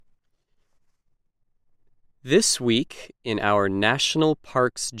This week, in our National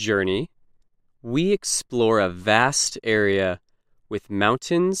Parks journey, we explore a vast area with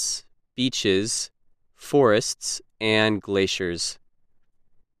mountains, beaches, forests, and glaciers.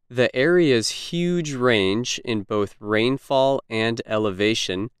 The area's huge range in both rainfall and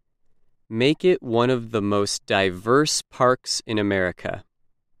elevation make it one of the most diverse parks in America.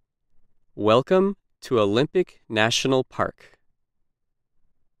 Welcome to Olympic National Park.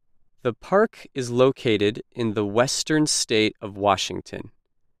 The park is located in the western state of Washington.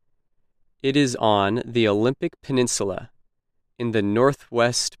 It is on the Olympic Peninsula, in the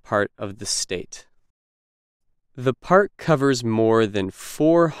northwest part of the state. The park covers more than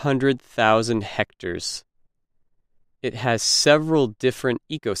 400,000 hectares. It has several different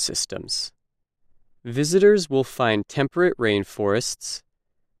ecosystems. Visitors will find temperate rainforests,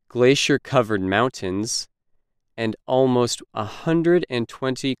 glacier-covered mountains, and almost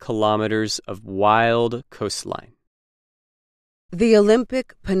 120 kilometers of wild coastline. The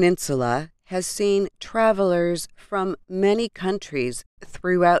Olympic Peninsula has seen travelers from many countries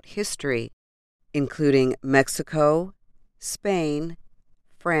throughout history, including Mexico, Spain,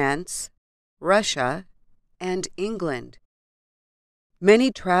 France, Russia, and England.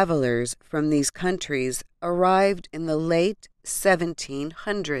 Many travelers from these countries arrived in the late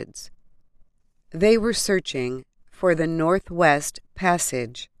 1700s. They were searching for the Northwest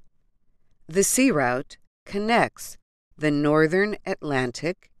Passage. The sea route connects the northern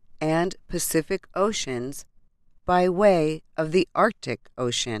Atlantic and Pacific Oceans by way of the Arctic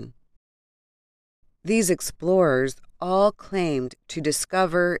Ocean. These explorers all claimed to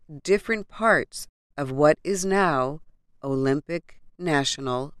discover different parts of what is now Olympic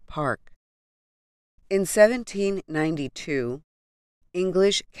National Park. In 1792,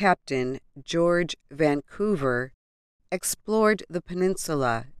 English Captain George Vancouver explored the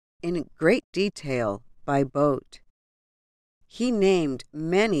peninsula in great detail by boat. He named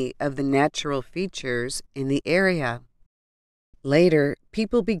many of the natural features in the area. Later,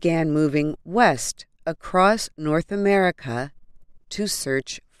 people began moving west across North America to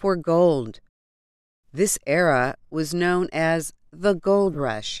search for gold. This era was known as the Gold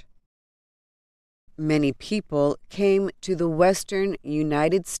Rush. Many people came to the western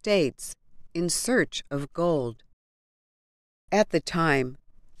United States in search of gold. At the time,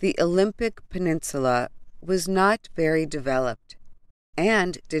 the Olympic Peninsula was not very developed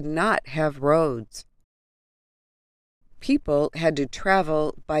and did not have roads. People had to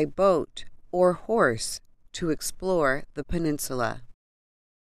travel by boat or horse to explore the peninsula.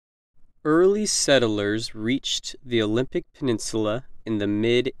 Early settlers reached the Olympic Peninsula in the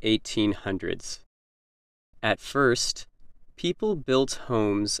mid-1800s. At first, people built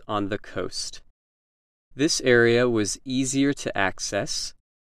homes on the coast. This area was easier to access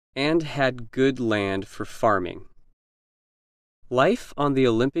and had good land for farming. Life on the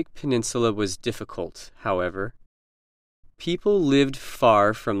Olympic Peninsula was difficult, however. People lived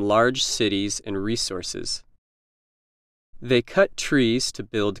far from large cities and resources. They cut trees to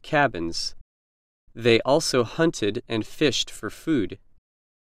build cabins. They also hunted and fished for food.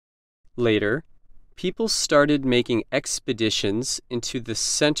 Later, people started making expeditions into the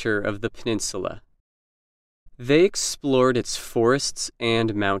center of the peninsula. They explored its forests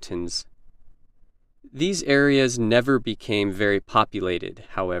and mountains. These areas never became very populated,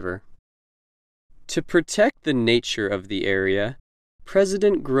 however. To protect the nature of the area,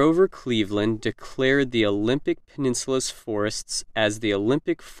 President Grover Cleveland declared the Olympic Peninsula's forests as the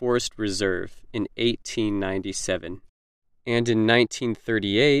Olympic Forest Reserve in 1897. And in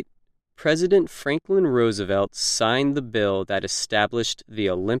 1938, President Franklin Roosevelt signed the bill that established the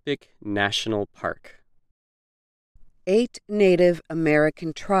Olympic National Park. 8 Native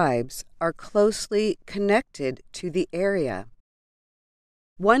American tribes are closely connected to the area.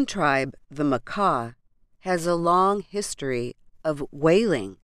 One tribe, the Makah, has a long history of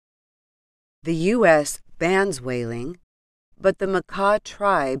whaling. The U.S. bans whaling, but the Makah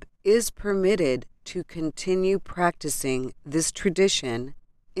tribe is permitted to continue practicing this tradition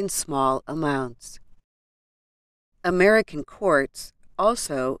in small amounts. American courts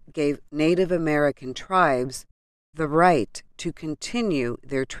also gave Native American tribes the right to continue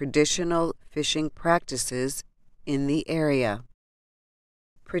their traditional fishing practices in the area.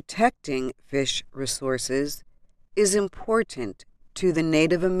 Protecting fish resources is important to the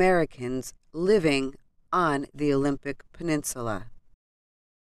Native Americans living on the Olympic Peninsula.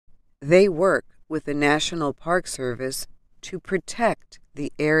 They work with the National Park Service to protect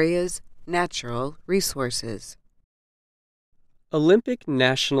the area's natural resources. Olympic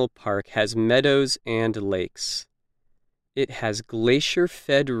National Park has meadows and lakes. It has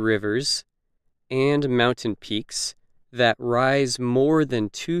glacier-fed rivers and mountain peaks that rise more than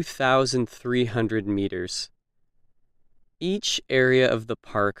 2,300 meters. Each area of the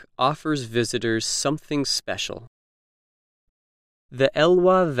park offers visitors something special. The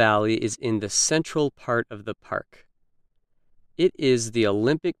Elwha Valley is in the central part of the park. It is the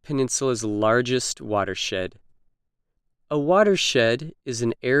Olympic Peninsula's largest watershed. A watershed is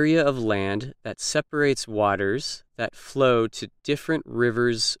an area of land that separates waters that flow to different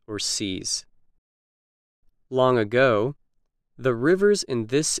rivers or seas. Long ago, the rivers in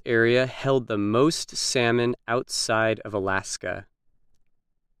this area held the most salmon outside of Alaska.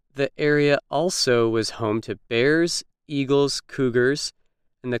 The area also was home to bears, eagles, cougars,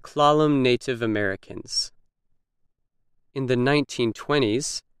 and the Klallam Native Americans. In the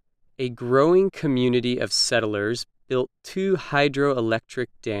 1920s, a growing community of settlers built 2 hydroelectric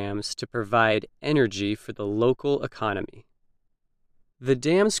dams to provide energy for the local economy. The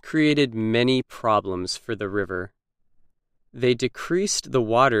dams created many problems for the river. They decreased the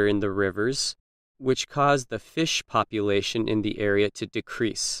water in the rivers, which caused the fish population in the area to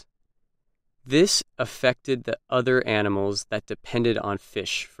decrease. This affected the other animals that depended on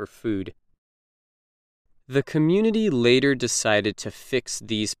fish for food. The community later decided to fix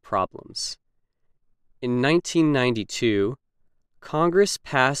these problems. In 1992, Congress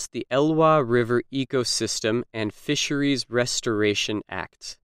passed the Elwha River Ecosystem and Fisheries Restoration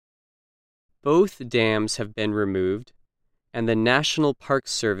Act. Both dams have been removed, and the National Park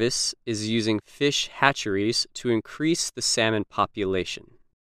Service is using fish hatcheries to increase the salmon population.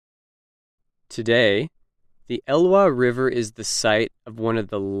 Today, the Elwha River is the site of one of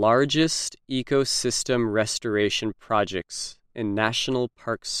the largest ecosystem restoration projects in National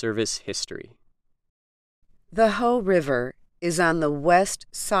Park Service history. The Hoh River is on the west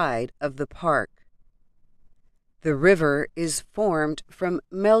side of the park. The river is formed from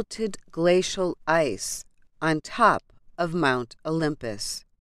melted glacial ice on top of Mount Olympus.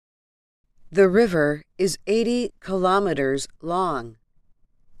 The river is 80 kilometers long.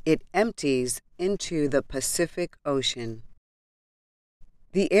 It empties into the Pacific Ocean.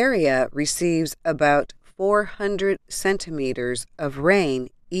 The area receives about 400 centimeters of rain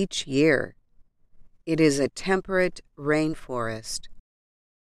each year. It is a temperate rainforest.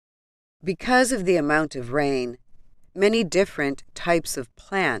 Because of the amount of rain, many different types of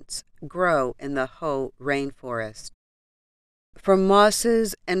plants grow in the Hoh rainforest. From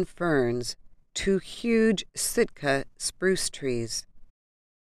mosses and ferns to huge Sitka spruce trees.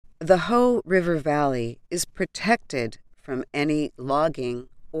 The Hoh River Valley is protected from any logging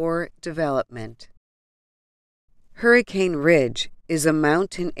or development. Hurricane Ridge is a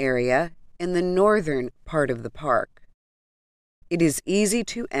mountain area in the northern part of the park. It is easy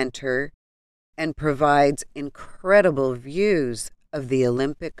to enter and provides incredible views of the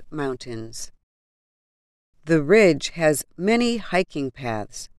Olympic Mountains. The ridge has many hiking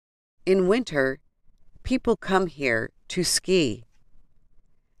paths. In winter, people come here to ski.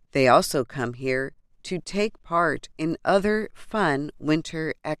 They also come here to take part in other fun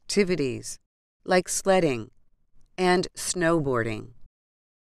winter activities like sledding and snowboarding.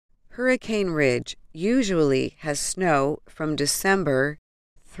 Hurricane Ridge usually has snow from December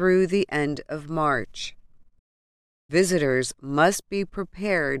through the end of March. Visitors must be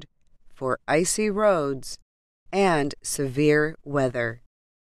prepared for icy roads and severe weather.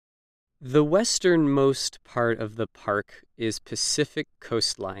 The westernmost part of the park is Pacific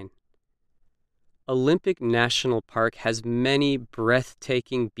Coastline. Olympic National Park has many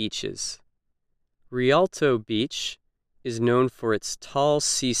breathtaking beaches. Rialto Beach is known for its tall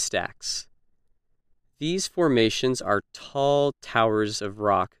sea stacks. These formations are tall towers of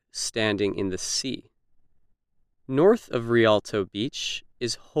rock standing in the sea. North of Rialto Beach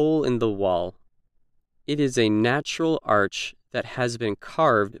is Hole in the Wall. It is a natural arch that has been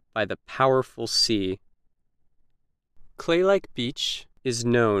carved by the powerful sea. Claylike Beach is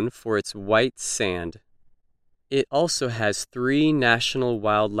known for its white sand. It also has 3 national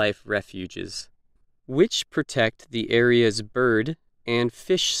wildlife refuges, which protect the area's bird and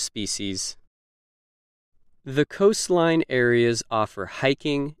fish species. The coastline areas offer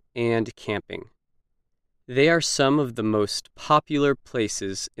hiking and camping. They are some of the most popular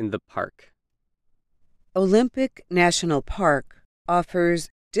places in the park. Olympic National Park offers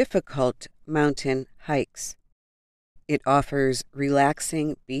difficult mountain hikes. It offers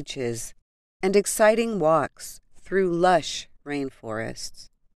relaxing beaches and exciting walks through lush rainforests.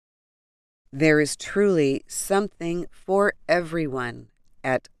 There is truly something for everyone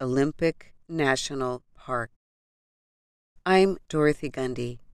at Olympic National Park. I'm Dorothy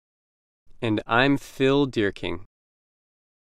Gundy. And I'm Phil Deerking.